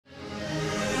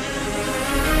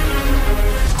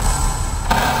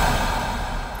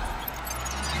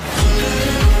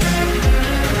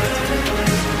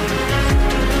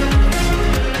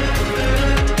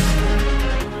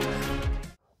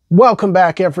Welcome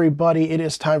back, everybody. It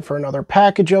is time for another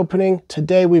package opening.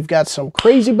 Today we've got some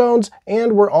Crazy Bones,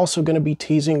 and we're also going to be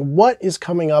teasing what is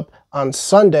coming up on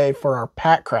Sunday for our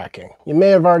pack cracking. You may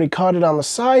have already caught it on the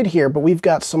side here, but we've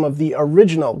got some of the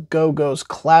original Gogo's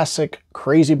classic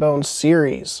Crazy Bones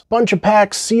series. Bunch of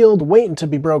packs sealed, waiting to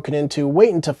be broken into,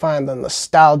 waiting to find the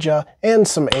nostalgia, and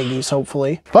some Eggies,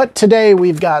 hopefully. But today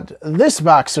we've got this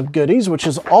box of goodies, which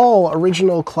is all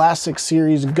original classic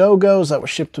series Gogos that was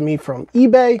shipped to me from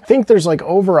eBay. I think there's like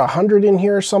over 100 in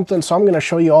here or something, so I'm going to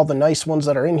show you all the nice ones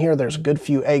that are in here. There's a good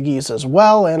few Eggies as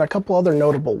well, and a couple other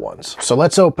notable ones. So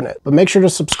let's open it. But make sure to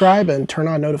subscribe and turn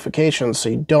on notifications so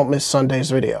you don't miss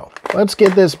Sunday's video. Let's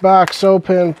get this box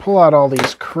open, pull out all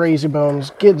these Crazy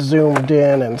Bones, get zoomed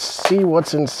in, and see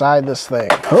what's inside this thing.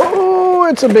 Oh,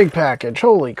 it's a big package.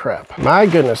 Holy crap. My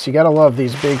goodness, you gotta love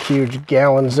these big, huge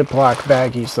gallon Ziploc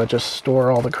baggies that just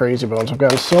store all the Crazy Bones. I've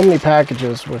gotten so many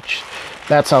packages, which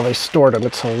that's how they stored them.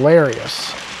 It's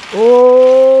hilarious.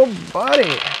 Oh,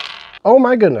 buddy. Oh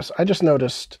my goodness, I just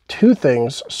noticed two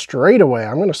things straight away.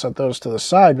 I'm going to set those to the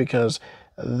side because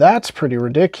that's pretty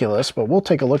ridiculous, but we'll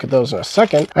take a look at those in a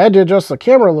second. I had to adjust the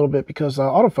camera a little bit because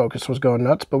autofocus was going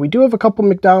nuts, but we do have a couple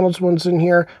McDonald's ones in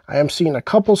here. I am seeing a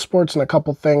couple sports and a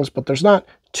couple things, but there's not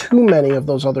too many of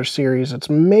those other series. It's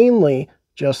mainly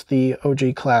just the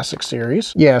OG Classic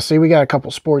series. Yeah, see, we got a couple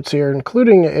sports here,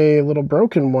 including a little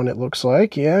broken one, it looks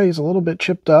like. Yeah, he's a little bit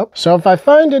chipped up. So if I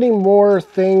find any more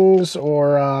things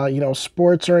or, you know,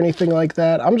 sports or anything like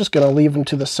that, I'm just going to leave them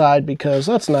to the side because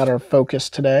that's not our focus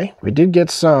today. We did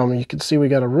get some. You can see we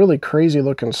got a really crazy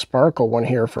looking sparkle one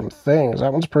here from Things.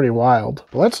 That one's pretty wild.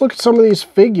 But let's look at some of these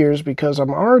figures because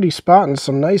I'm already spotting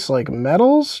some nice, like,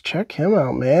 medals. Check him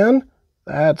out, man.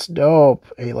 That's dope.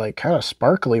 A like kind of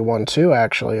sparkly one too,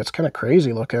 actually. It's kind of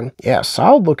crazy looking. Yeah,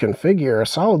 solid looking figure. A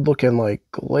solid looking like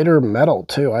glitter metal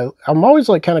too. I'm always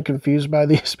like kind of confused by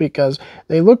these because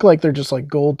they look like they're just like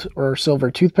gold or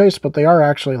silver toothpaste, but they are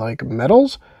actually like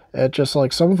metals. It just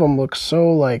like some of them look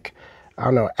so like, I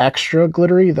don't know, extra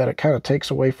glittery that it kind of takes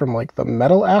away from like the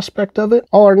metal aspect of it.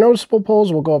 All our noticeable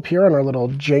pulls will go up here on our little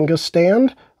Jenga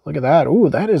stand. Look at that. Ooh,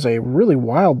 that is a really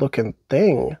wild looking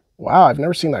thing. Wow, I've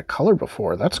never seen that color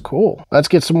before. That's cool. Let's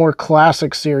get some more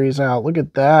classic series out. Look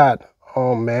at that.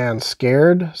 Oh man,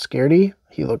 Scaredy.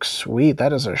 He looks sweet.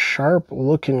 That is a sharp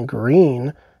looking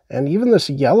green. And even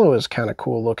this yellow is kind of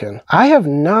cool looking. I have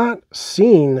not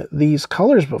seen these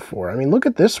colors before. I mean, look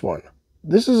at this one.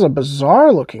 This is a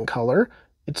bizarre looking color.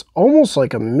 It's almost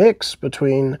like a mix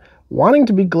between wanting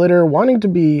to be glitter, wanting to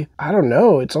be, I don't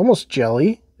know, it's almost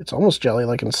jelly. It's almost jelly,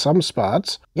 like in some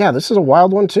spots. Yeah, this is a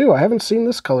wild one too. I haven't seen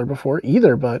this color before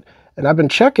either, and I've been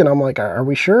checking. I'm like, are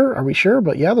we sure? Are we sure?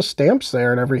 But yeah, the stamp's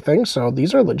there and everything, so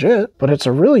these are legit. But it's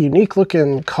a really unique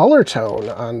looking color tone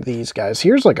on these guys.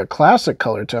 Here's like a classic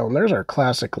color tone. There's our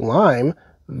classic lime.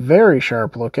 Very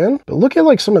sharp looking. But look at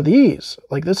like some of these.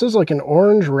 Like this is like an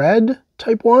orange red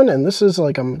type one, and this is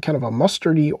like a kind of a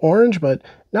mustardy orange, but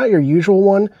not your usual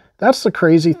one. That's the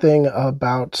crazy thing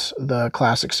about the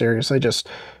Classic series. They just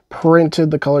printed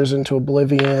the colors into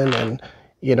oblivion, and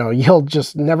you know, you'll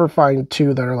just never find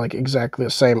two that are like exactly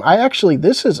the same.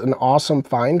 This is an awesome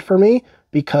find for me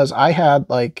because I had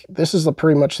like, this is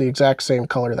pretty much the exact same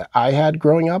color that I had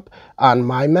growing up on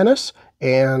my Menace,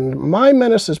 and my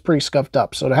Menace is pretty scuffed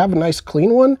up. So to have a nice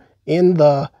clean one in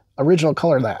the original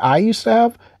color that I used to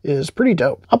have is pretty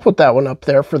dope. I'll put that one up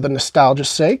there for the nostalgia's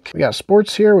sake. We got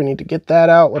sports here. We need to get that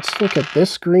out. Let's look at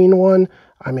this green one.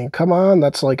 I mean, come on.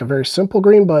 That's like a very simple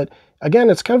green, but again,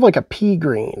 it's kind of like a pea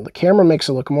green. The camera makes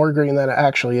it look more green than it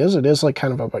actually is. It is like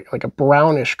kind of like a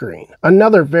brownish green.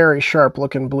 Another very sharp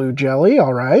looking blue jelly.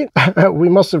 All right. We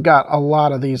must have got a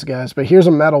lot of these guys, but here's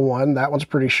a metal one. That one's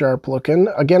pretty sharp looking.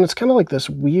 Again, it's kind of like this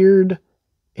weird,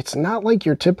 it's not like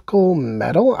your typical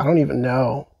metal. I don't even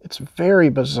know. It's very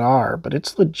bizarre, but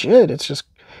it's legit. It's just,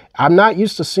 I'm not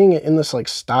used to seeing it in this like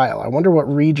style. I wonder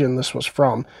what region this was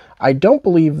from. I don't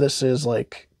believe this is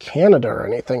like Canada or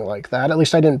anything like that. At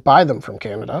least I didn't buy them from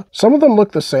Canada. Some of them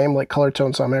look the same, like color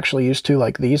tones I'm actually used to,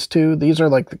 like these two. These are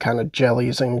like the kind of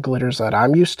jellies and glitters that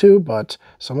I'm used to, but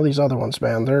some of these other ones,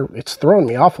 man, it's throwing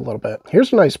me off a little bit.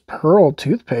 Here's a nice pearl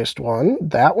toothpaste one.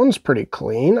 That one's pretty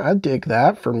clean. I dig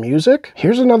that for music.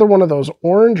 Here's another one of those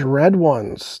orange red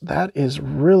ones. That is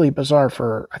really bizarre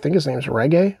for, I think his name's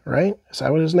Reggae, right? Is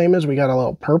that what his name is? We got a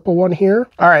little purple one here.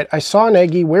 All right, I saw an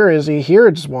Eggy. Where is he?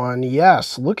 Here's one.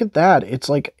 Yes, look at that. It's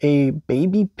like a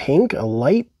baby pink, a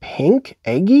light pink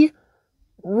Eggy.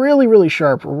 Really, really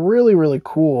sharp, really, really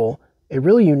cool. A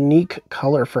really unique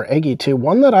color for Eggy too.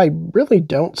 One that I really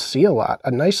don't see a lot.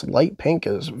 A nice light pink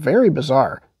is very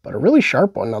bizarre. but a really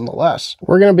sharp one nonetheless.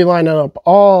 We're going to be lining up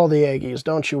all the Eggies,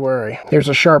 don't you worry. Here's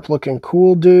a sharp looking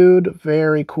cool dude,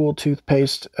 very cool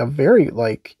toothpaste, a very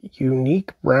like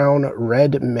unique brown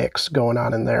red mix going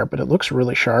on in there, but it looks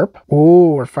really sharp.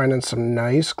 Ooh, we're finding some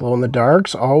nice glow in the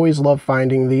darks. Always love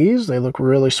finding these. They look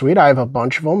really sweet. I have a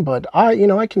bunch of them, but I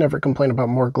can never complain about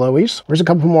more glowies. There's a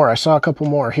couple more. I saw a couple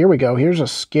more. Here we go. Here's a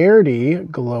Scaredy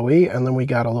glowy, and then we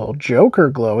got a little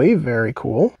Joker glowy. Very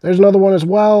cool. There's another one as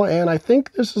well, and I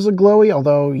think this is a glowy,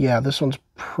 although yeah, this one's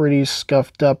pretty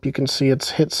scuffed up. You can see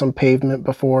it's hit some pavement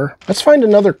before. Let's find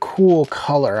another cool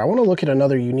color. I want to look at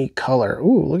another unique color.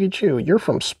 Ooh, look at you. You're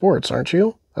from sports, aren't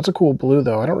you? That's a cool blue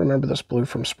though. I don't remember this blue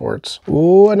from sports.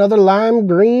 Ooh, another lime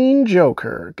green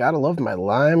Joker. Gotta love my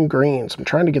lime greens. I'm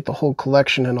trying to get the whole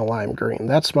collection in a lime green.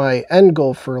 That's my end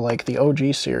goal for like the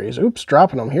OG series. Oops,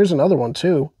 dropping them. Here's another one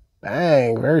too.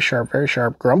 Bang, very sharp, very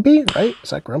sharp. Grumpy, right? Is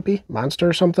that Grumpy? Monster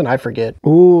or something? I forget.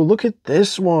 Ooh, look at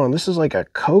this one. This is like a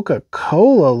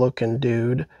Coca-Cola looking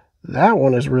dude. That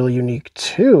one is really unique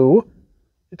too.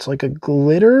 It's like a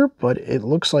glitter, but it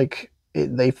looks like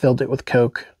they filled it with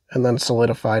Coke and then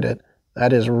solidified it.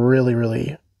 That is really,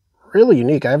 really, really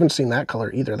unique. I haven't seen that color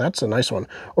either. That's a nice one.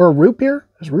 Or a root beer?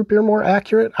 Is root beer more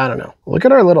accurate? I don't know. Look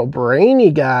at our little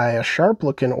brainy guy. A sharp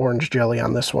looking orange jelly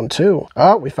on this one too.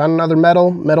 Oh, we found another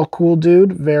metal cool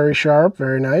dude. Very sharp,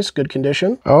 very nice, good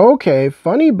condition. Okay,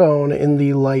 funny bone in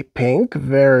the light pink.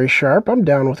 Very sharp. I'm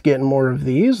down with getting more of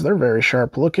these. They're very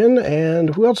sharp looking.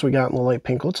 And who else we got in the light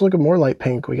pink? Let's look at more light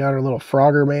pink. We got our little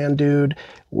Frogger Man dude.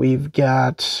 We've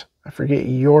got, I forget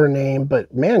your name,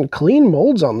 but man, clean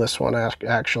molds on this one,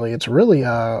 actually. It's really,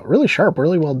 really sharp,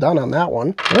 really well done on that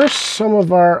one. There's some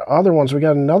of our other ones. We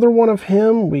got another one of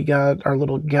him. We got our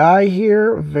little guy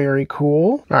here. Very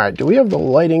cool. All right, do we have the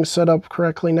lighting set up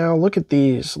correctly now? Look at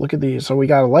these, look at these. So we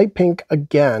got a light pink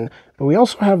again, but we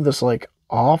also have this like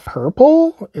off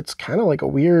purple. It's kind of like a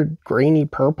weird grainy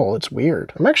purple. It's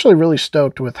weird. I'm actually really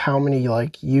stoked with how many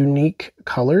like unique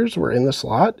colors were in this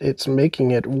lot. It's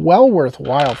making it well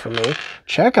worthwhile for me.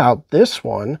 Check out this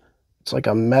one. It's like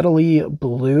a metally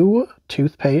blue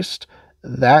toothpaste.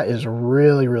 That is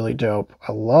really, really dope.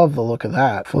 I love the look of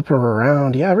that. Flip her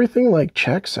around. Yeah, everything like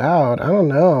checks out. I don't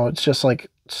know. It's just like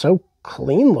so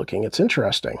clean looking. It's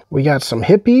interesting. We got some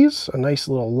hippies, a nice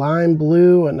little lime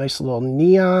blue, a nice little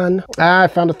neon. I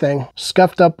found a thing.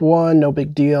 Scuffed up one, no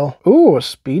big deal. Ooh, a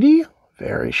Speedy.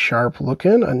 Very sharp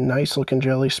looking, a nice looking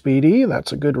jelly Speedy.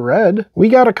 That's a good red. We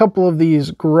got a couple of these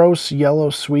gross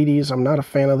yellow sweeties. I'm not a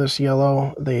fan of this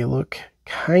yellow. They look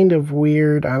kind of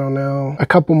weird. I don't know. A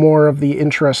couple more of the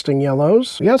interesting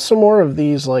yellows. We got some more of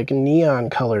these like neon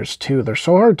colors too. They're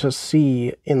so hard to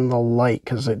see in the light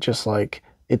because it just like,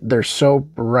 they're so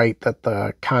bright that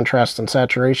the contrast and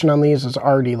saturation on these is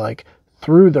already like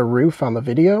through the roof on the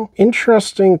video.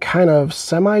 Interesting kind of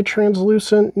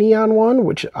semi-translucent neon one,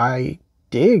 which I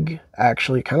dig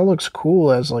actually. Kind of looks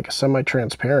cool as like a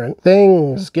semi-transparent.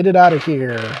 Things, get it out of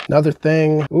here. Another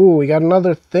thing. Ooh, we got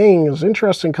another thing. It's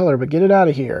interesting color, but get it out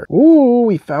of here. Ooh,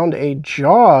 we found a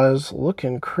Jaws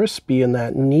looking crispy in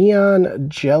that neon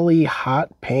jelly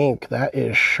hot pink. That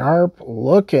is sharp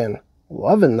looking.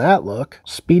 Loving that look.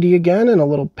 Speedy again in a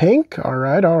little pink. All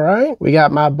right, all right. We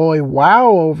got my boy Wow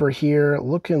over here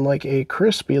looking like a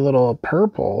crispy little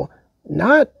purple.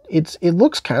 It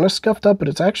looks kind of scuffed up, but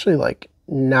it's actually like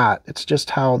not. It's just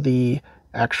how the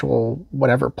actual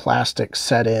whatever plastic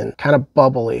set in, kind of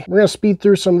bubbly. We're gonna speed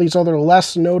through some of these other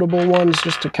less notable ones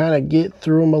just to kind of get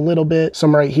through them a little bit.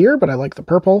 Some right here, but I like the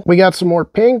purple. We got some more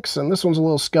pinks, and this one's a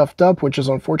little scuffed up, which is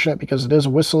unfortunate because it is a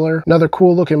Whistler. Another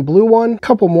cool looking blue one. A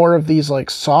couple more of these like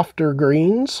softer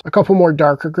greens, a couple more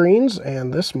darker greens,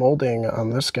 and this molding on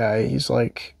this guy, he's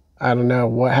like, I don't know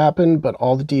what happened, but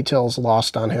all the details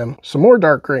lost on him. Some more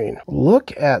dark green.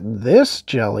 Look at this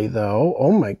jelly though.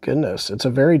 Oh my goodness. It's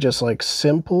a very just like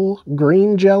simple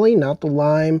green jelly, not the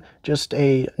lime, just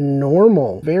a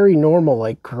normal, very normal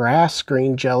like grass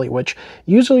green jelly, which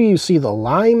usually you see the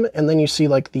lime and then you see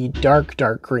like the dark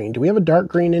green. Do we have a dark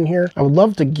green in here? I would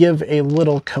love to give a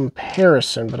little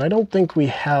comparison, but I don't think we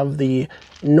have the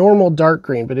normal dark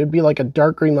green, but it'd be like a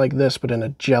dark green like this, but in a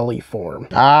jelly form.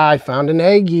 Ah, I found an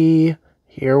Eggy.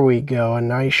 Here we go, a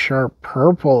nice sharp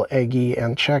purple Eggy,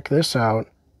 and check this out.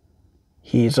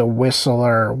 He's a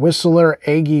Whistler. Whistler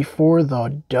Eggy for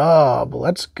the dub.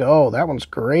 Let's go. That one's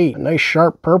great. A nice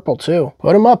sharp purple too.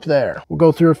 Put him up there. We'll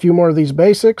go through a few more of these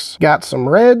basics. Got some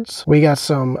reds. We got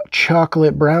some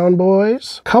chocolate brown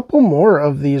boys. Couple more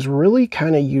of these really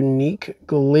kind of unique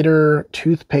glitter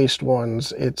toothpaste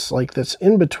ones. It's like this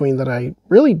in between that I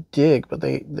really dig, but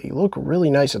they look really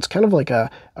nice. It's kind of like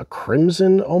a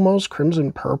crimson, almost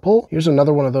crimson purple. Here's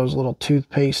another one of those little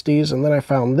toothpasties. And then I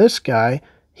found this guy.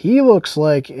 He looks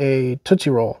like a Tootsie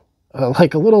Roll,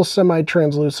 like a little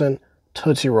semi-translucent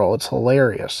Tootsie Roll. It's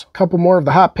hilarious. A couple more of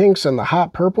the hot pinks and the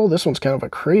hot purple. This one's kind of a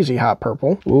crazy hot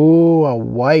purple. Ooh, a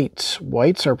white.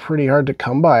 Whites are pretty hard to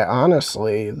come by,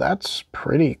 honestly. That's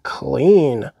pretty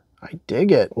clean. I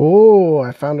dig it. Oh,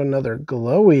 I found another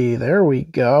glowy. There we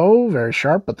go. Very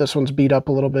sharp, but this one's beat up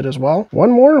a little bit as well. One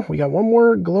more. We got one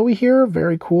more glowy here.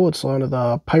 Very cool. It's one of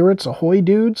the Pirates Ahoy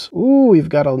dudes. Ooh, we've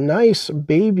got a nice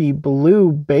baby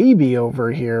blue baby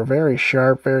over here. Very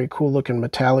sharp, very cool looking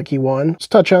metallic-y one. Let's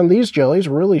touch on these jellies.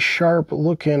 Really sharp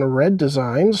looking red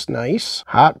designs. Nice.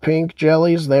 Hot pink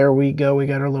jellies. There we go. We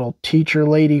got our little teacher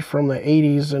lady from the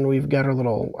 80s, and we've got our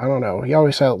little, I don't know. He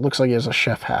always looks like he has a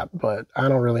chef hat, but I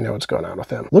don't really know what's going on with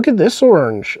him. Look at this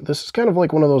orange. This is kind of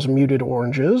like one of those muted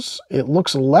oranges. It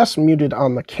looks less muted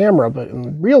on the camera, but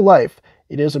in real life,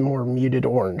 it is a more muted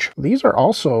orange. These are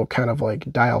also kind of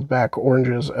like dialed back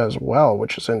oranges as well,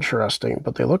 which is interesting,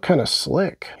 but they look kind of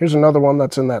slick. Here's another one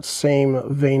that's in that same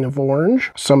vein of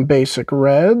orange. Some basic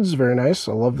reds, very nice.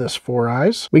 I love this 4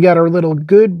 eyes. We got our little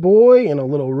good boy in a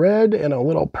little red and a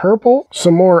little purple.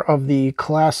 Some more of the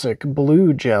classic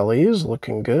blue jellies,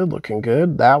 looking good, looking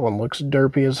good. That one looks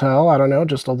derpy as hell. I don't know,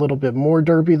 just a little bit more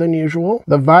derpy than usual.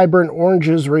 The vibrant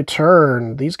oranges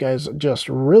return. These guys just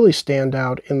really stand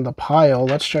out in the pile.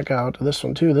 Let's check out this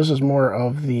one too. This is more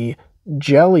of the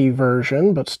jelly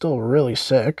version, but still really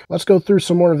sick. Let's go through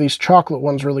some more of these chocolate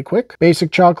ones really quick.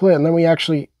 Basic chocolate, and then we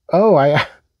actually, oh, I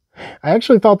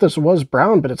actually thought this was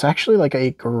brown, but it's actually like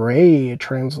a gray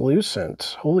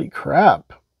translucent. Holy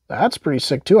crap. That's pretty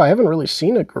sick too. I haven't really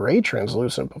seen a gray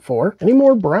translucent before. Any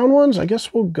more brown ones? I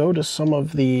guess we'll go to some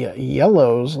of the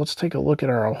yellows. Let's take a look at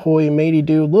our Ahoy matey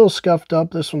dude. A little scuffed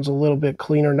up. This one's a little bit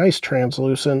cleaner. Nice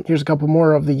translucent. Here's a couple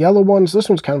more of the yellow ones. This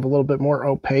one's kind of a little bit more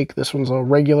opaque. This one's a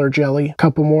regular jelly.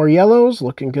 Couple more yellows.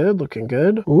 Looking good, looking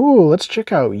good. Ooh, let's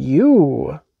check out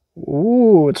you.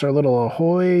 Ooh, it's our little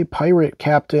Ahoy pirate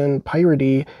captain,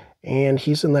 piratey, and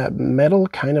he's in that metal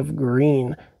kind of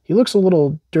green. He looks a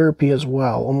little derpy as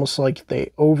well, almost like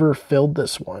they overfilled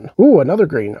this one. Ooh, another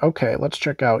green. Okay, let's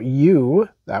check out you.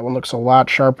 That one looks a lot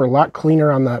sharper, a lot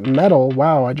cleaner on that metal.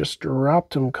 Wow, I just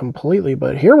dropped him completely,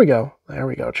 but here we go. There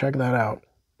we go. Check that out.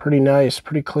 Pretty nice,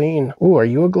 pretty clean. Ooh, are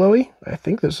you a glowy? I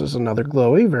think this is another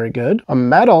glowy. Very good. A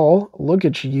metal. Look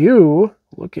at you.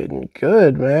 Looking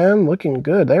good, man. Looking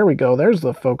good. There we go. There's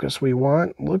the focus we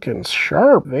want. Looking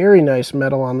sharp. Very nice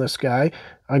metal on this guy.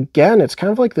 Again, it's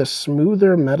kind of like this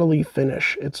smoother metal-y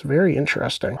finish. It's very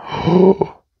interesting.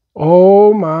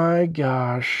 Oh my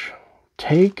gosh.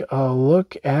 Take a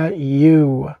look at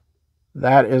you.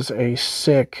 That is a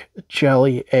sick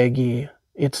jelly Eggy.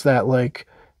 It's that like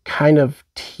kind of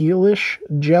tealish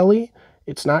jelly.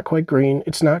 It's not quite green.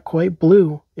 It's not quite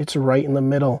blue. It's right in the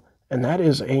middle. And that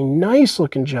is a nice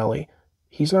looking jelly.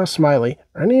 He's not smiley.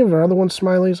 Are any of our other ones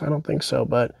smileys? I don't think so,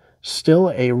 but still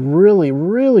a really,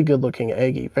 really good looking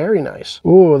Eggy. Very nice.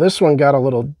 Ooh, this one got a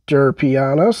little derpy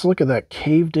on us. Look at that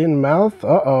caved in mouth.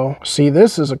 Uh-oh. See,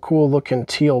 this is a cool looking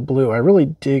teal blue. I really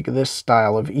dig this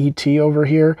style of ET over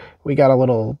here. We got a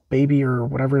little baby or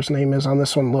whatever his name is on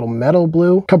this one, little metal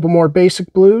blue. Couple more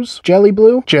basic blues. Jelly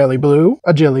blue, a jelly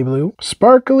blue,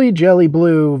 sparkly jelly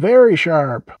blue, very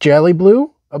sharp. Jelly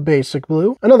blue, a basic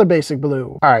blue, another basic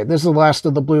blue. All right, this is the last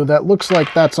of the blue. That looks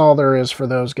like that's all there is for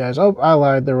those guys. Oh, I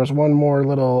lied. There was one more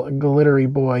little glittery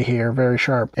boy here, very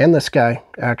sharp. And this guy,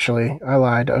 actually. I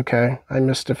lied. Okay, I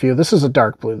missed a few. This is a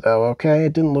dark blue, though, okay?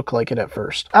 It didn't look like it at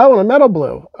first. Oh, and a metal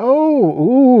blue. Oh,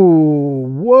 ooh,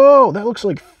 whoa, that looks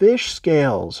like fish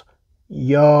scales.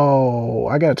 Yo,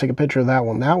 I gotta take a picture of that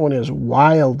one. That one is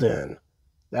wildin'.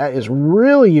 That is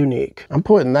really unique. I'm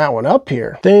putting that one up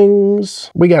here. Things.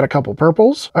 We got a couple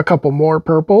purples, a couple more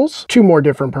purples, 2 more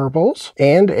different purples,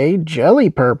 and a jelly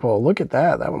purple. Look at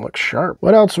that. That one looks sharp.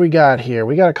 What else we got here?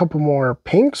 We got a couple more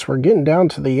pinks. We're getting down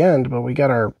to the end, but we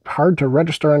got our hard to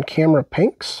register on camera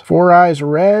pinks. 4 eyes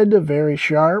red, very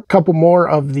sharp. Couple more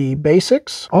of the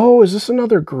basics. Oh, is this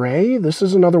another gray? This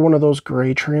is another one of those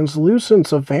gray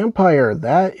translucents of vampire.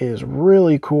 That is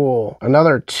really cool.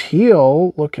 Another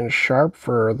teal looking sharp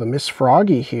for for the Miss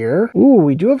Froggy here. Ooh,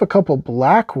 we do have a couple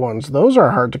black ones. Those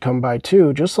are hard to come by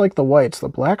too, just like the whites. The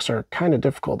blacks are kind of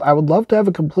difficult. I would love to have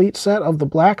a complete set of the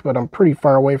black, but I'm pretty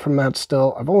far away from that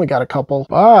still. I've only got a couple,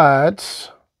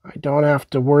 but I don't have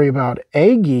to worry about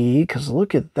Eggy, because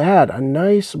look at that. A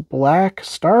nice black,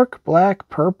 stark black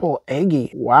purple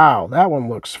Eggy. Wow, that one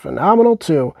looks phenomenal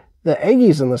too. The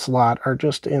Eggies in this lot are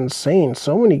just insane.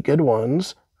 So many good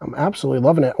ones. I'm absolutely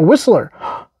loving it. A Whistler.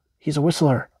 He's a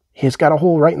Whistler. He's got a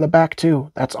hole right in the back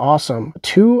too. That's awesome.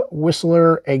 2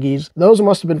 Whistler Eggies. Those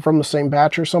must have been from the same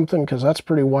batch or something, because that's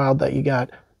pretty wild that you got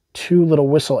 2 little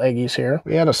Whistle Eggies here.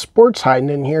 We had a Sports hiding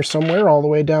in here somewhere all the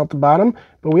way down at the bottom,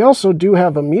 but we also do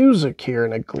have a Music here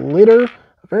and a Glitter,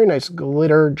 a very nice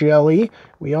glitter jelly.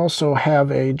 We also have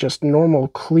a just normal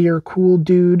clear cool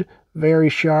dude, very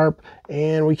sharp,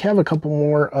 and we have a couple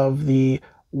more of the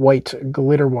white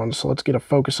glitter ones. So let's get a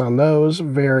focus on those.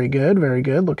 Very good,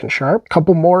 looking sharp.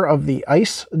 Couple more of the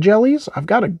ice jellies. I've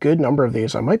got a good number of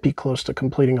these. I might be close to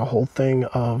completing a whole thing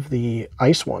of the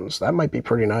ice ones. That might be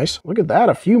pretty nice. Look at that,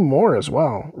 a few more as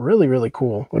well. Really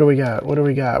cool. What do we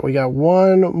got? We got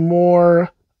one more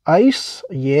ice,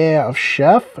 yeah, of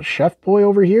Chef Boy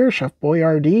over here, Chef Boy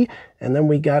RD, and then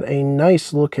we got a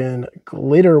nice looking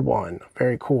glitter one.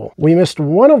 Very cool. We missed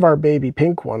one of our baby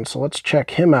pink ones, so let's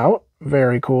check him out.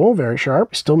 Very cool, very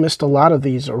sharp. Still missed a lot of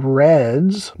these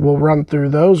reds. We'll run through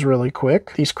those really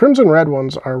quick. These crimson red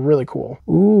ones are really cool.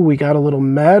 Ooh, we got a little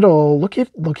metal. Look at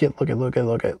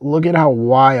how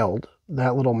wild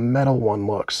that little metal one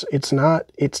looks.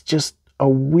 It's just a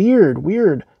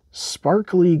weird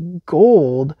sparkly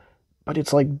gold, but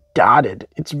it's like dotted.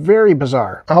 It's very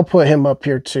bizarre. I'll put him up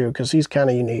here too, because he's kind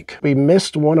of unique. We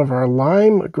missed one of our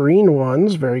lime green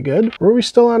ones. Very good. Were we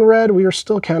still on red? We are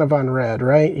still kind of on red,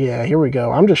 right? Yeah, here we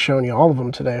go. I'm just showing you all of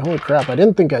them today. Holy crap, I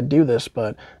didn't think I'd do this,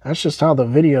 but that's just how the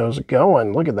video's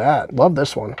going. Look at that. Love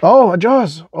this one. Oh, a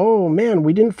Jaws. Oh man,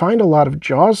 we didn't find a lot of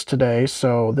Jaws today,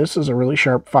 so this is a really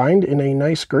sharp find in a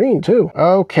nice green too.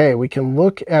 Okay, we can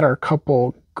look at our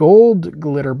couple gold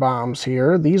glitter bombs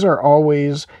here. These are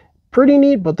always pretty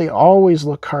neat, but they always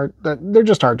look hard. They're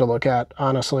just hard to look at,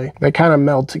 honestly. They kind of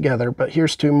meld together, but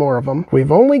here's 2 more of them.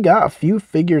 We've only got a few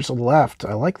figures left.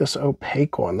 I like this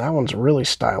opaque one. That one's really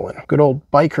styling. Good old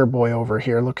biker boy over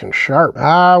here looking sharp.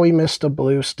 Ah, we missed a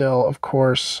blue still, of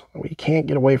course. We can't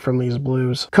get away from these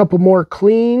blues. Couple more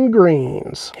clean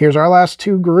greens. Here's our last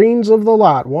 2 greens of the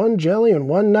lot. One jelly and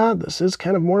one not. This is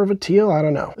kind of more of a teal. I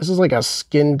don't know. This is like a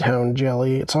skin tone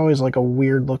jelly. It's always like a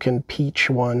weird looking peach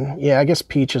one. Yeah, I guess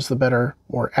peach is the better,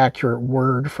 more accurate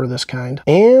word for this kind.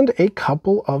 And a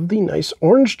couple of the nice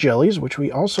orange jellies, which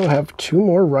we also have 2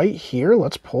 more right here.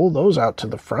 Let's pull those out to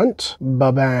the front.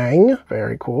 Ba-bang.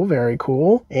 Very cool, very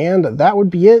cool. And that would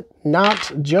be it.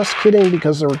 Not just kidding,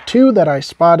 because there were 2 that I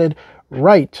spotted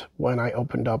right when I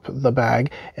opened up the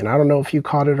bag. And I don't know if you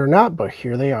caught it or not, but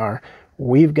here they are.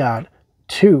 We've got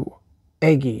 2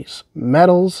 Eggies,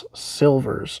 metals,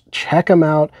 silvers. Check them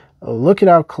out. Look at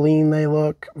how clean they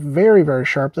look. Very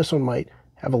sharp. This one might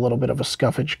have a little bit of a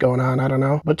scuffage going on. I don't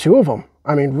know. But 2 of them.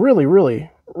 I mean,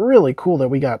 really cool that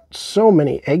we got so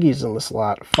many Eggies in this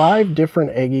lot. 5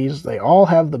 different Eggies. They all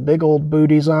have the big old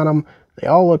booties on them. They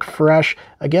all look fresh.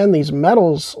 Again, these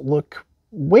metals look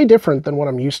way different than what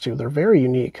I'm used to. They're very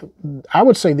unique. I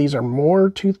would say these are more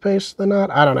toothpaste than not.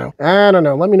 I don't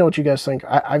know. Let me know what you guys think.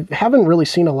 I haven't really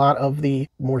seen a lot of the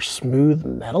more smooth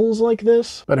metals like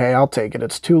this, but hey, I'll take it.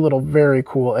 It's 2 little very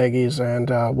cool Eggies, and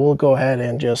we'll go ahead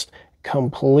and just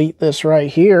complete this right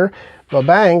here.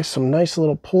 Ba-bang, some nice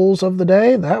little pulls of the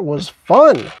day. That was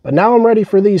fun. But now I'm ready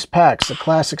for these packs, the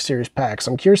Classic Series packs.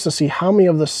 I'm curious to see how many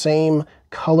of the same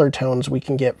color tones we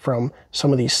can get from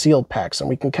some of these sealed packs, and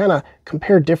we can kind of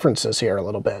compare differences here a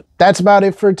little bit. That's about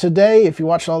it for today. If you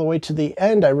watched all the way to the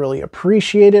end, I really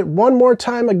appreciate it. One more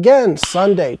time again,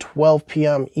 Sunday, 12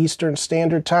 p.m. Eastern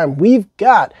Standard Time, we've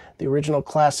got the original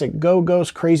classic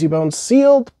Gogo's Crazy Bones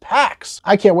sealed packs.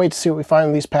 I can't wait to see what we find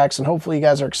in these packs, and hopefully you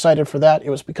guys are excited for that. It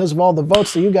was because of all the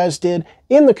votes that you guys did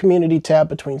in the community tab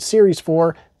between Series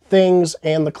 4, Things,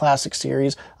 and the Classic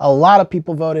Series. A lot of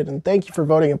people voted, and thank you for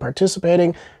voting and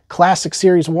participating. Classic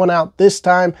Series won out this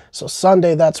time, so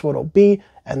Sunday that's what it'll be.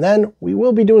 And then we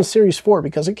will be doing Series 4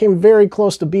 because it came very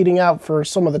close to beating out for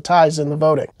some of the ties in the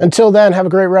voting. Until then, have a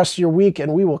great rest of your week,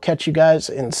 and we will catch you guys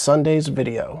in Sunday's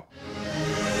video.